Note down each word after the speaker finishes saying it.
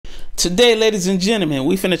Today, ladies and gentlemen,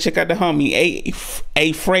 we finna check out the homie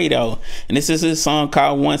Afrado, and this is his song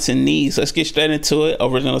called Wants and Needs. Let's get straight into it.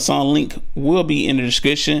 Original song link will be in the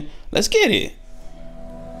description. Let's get it.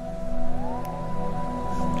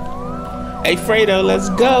 Afrado, let's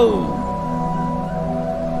go.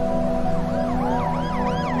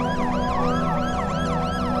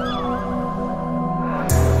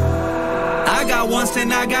 I got wants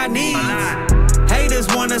and I got needs. Haters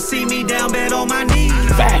wanna see me down bad on my knees.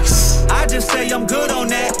 Facts. I just say I'm good on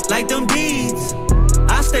that, like them deeds.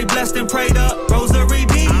 I stay blessed and prayed up, rosary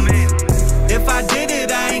beads. If I did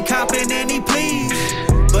it, I ain't copping any pleas.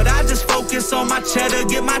 But I just focus on my cheddar,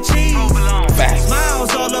 get my cheese. Facts.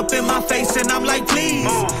 Smiles all up in my face and I'm like, please,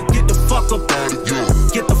 get the fuck up out of here.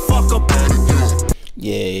 Get the fuck up out of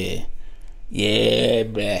here. Yeah,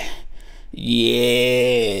 bruh.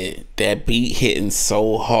 Yeah, that beat hitting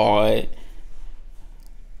so hard.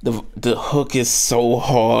 The hook is so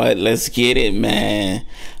hard. Let's get it, man.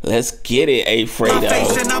 Let's get it, Afrado. My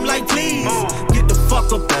face and I'm like, please, get the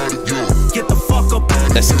fuck up out of here. Get the fuck up out of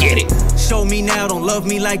here. Let's get it. Show me now, don't love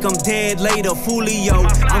me like I'm dead later. Foolio,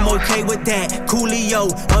 I'm okay with that. Coolio,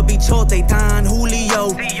 Abichote, Don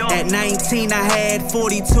Julio. At 19, I had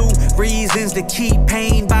 42 reasons to keep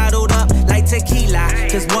pain bottled up like tequila.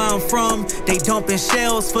 Cause where I'm from, they dumping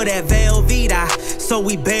shells for that Velveeta. So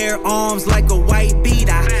we bear arms like a white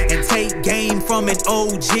beater and take game from an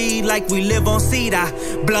OG like we live on Cedar.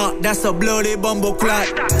 Blunt, that's a bloody bumble clot.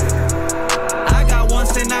 I got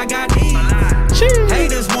wants and I got needs.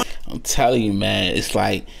 Haters want. I'm telling you, man, it's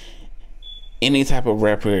like any type of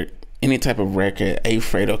rapper, any type of record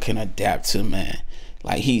Afrado can adapt to, man.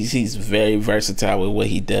 Like he's very versatile with what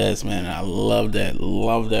he does, man. I love that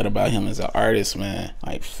about him as an artist, man.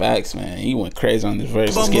 Like facts, man. He went crazy on this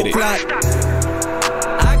verse. Let's get it.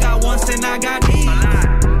 I got wants and I got needs.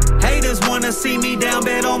 Haters wanna see me down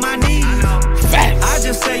bad on my knees. Facts. I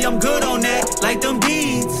just say I'm good on that, like them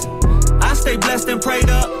deeds. I stay blessed and prayed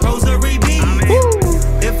up, rosary beads.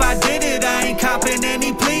 If I did it, I ain't copping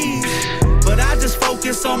any pleas. But I just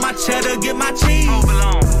focus on my cheddar, get my cheese.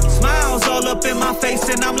 Smiles all up in my face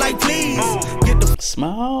and I'm like, please, get the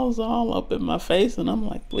Smiles all up in my face and I'm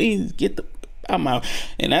like, please get the I'm out.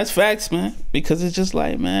 And that's facts, man, because it's just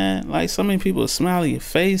like, man, like so many people smile in your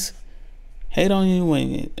face, hate on you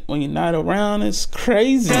when you're not around. It's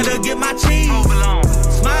crazy. cheddar, get my cheese.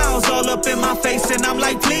 Smiles all up in my face and I'm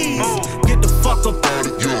like, please, get the fuck up out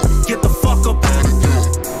of here. Get the fuck up out of here.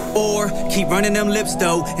 Or keep running them lips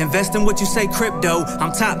though, invest in what you say crypto.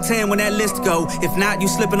 I'm top 10 when that list go. If not, you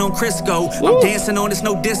slipping on Crisco. I'm dancing on this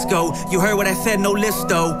no disco. You heard what I said, no list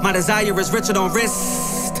though. My desire is richer on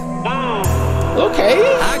wrist. Okay.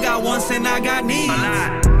 I got wants and I got needs.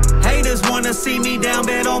 Haters wanna see me down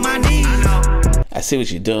bad on my knees. I see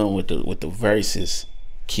what you're doing with the verses.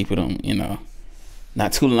 Keep it on, you know,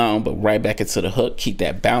 not too long, but right back into the hook. Keep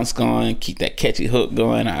that bounce going. Keep that catchy hook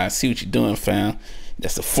going. I see what you're doing, fam.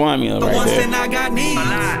 That's the formula right there. And I got needs.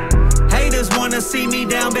 Haters wanna see me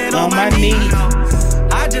down bad on my knees.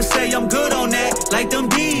 I just say I'm good on that, like them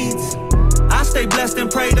deeds. I stay blessed and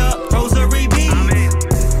prayed up, rosary beads.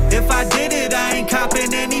 If I did it, I ain't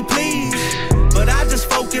copping any pleas. But I just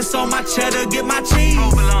focus on my cheddar, get my cheese.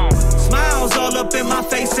 Smiles all up in my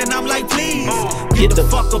face and I'm like, please, get the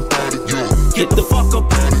fuck up out of here. Get the fuck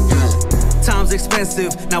up out of here. Time's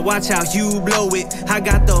expensive, now watch how you blow it. I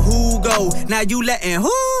got the who go, now you letting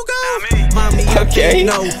who go? Mommy, okay.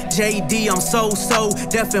 No, JD, I'm so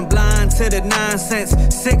deaf and blind to the nonsense.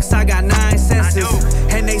 6, I got 9 senses.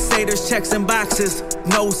 And they say there's checks and boxes,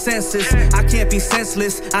 no senses. I can't be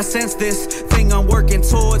senseless, I sense this thing I'm working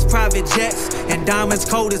towards. Private jets and diamonds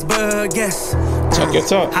cold as baguettes. Talk your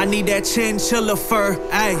talk. I need that chinchilla fur,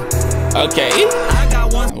 ayy. Okay. I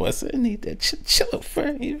got one. What's it? I need that chinchilla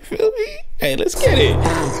fur. You feel me? Hey, let's get it.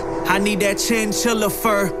 I need that chinchilla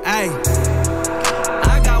fur, ayy.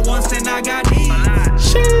 I got wants and I got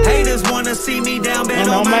needs. Haters wanna see me down bad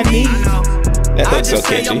on my knees. That I looks so just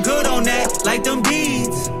say catchy. I'm good on that, like them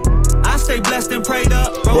deeds. I stay blessed and prayed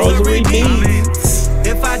up, Rosary beads.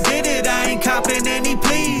 If I did it, I ain't copping any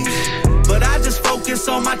pleas. But I just focus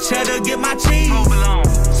on my cheddar, get my cheese.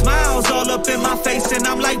 Smiles all up in my face and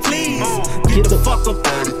I'm like, please, get the fuck up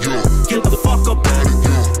out of here. Get the fuck up out of here.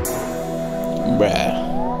 Bruh.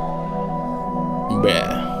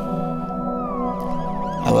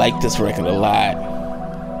 I like this record a lot.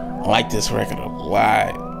 I like this record a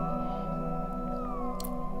lot.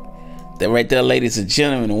 That right there, ladies and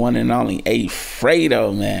gentlemen, the one and only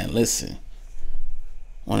Afrado, man. Listen,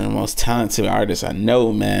 one of the most talented artists I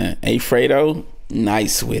know, man. Afrado,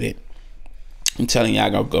 nice with it. I'm telling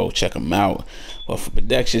y'all, go check them out. But for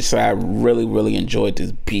production side, really enjoyed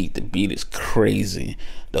this beat. The beat is crazy.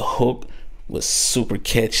 The hook was super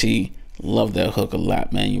catchy. Love that hook a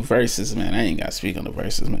lot, man. You verses, man. I ain't got to speak on the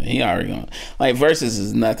verses, man. He already gonna, like, verses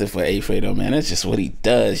is nothing for Afrado, man. That's just what he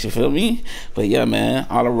does. You feel me? But yeah, man,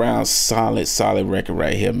 all around solid record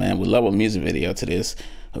right here, man. We love a music video to this.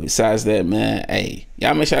 But besides that, man, hey,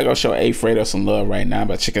 y'all make sure I go show Afrado some love right now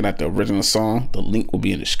by checking out the original song. The link will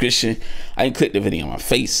be in the description. I can click the video on my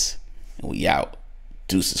face, and we out.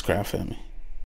 Deuces, crowd family.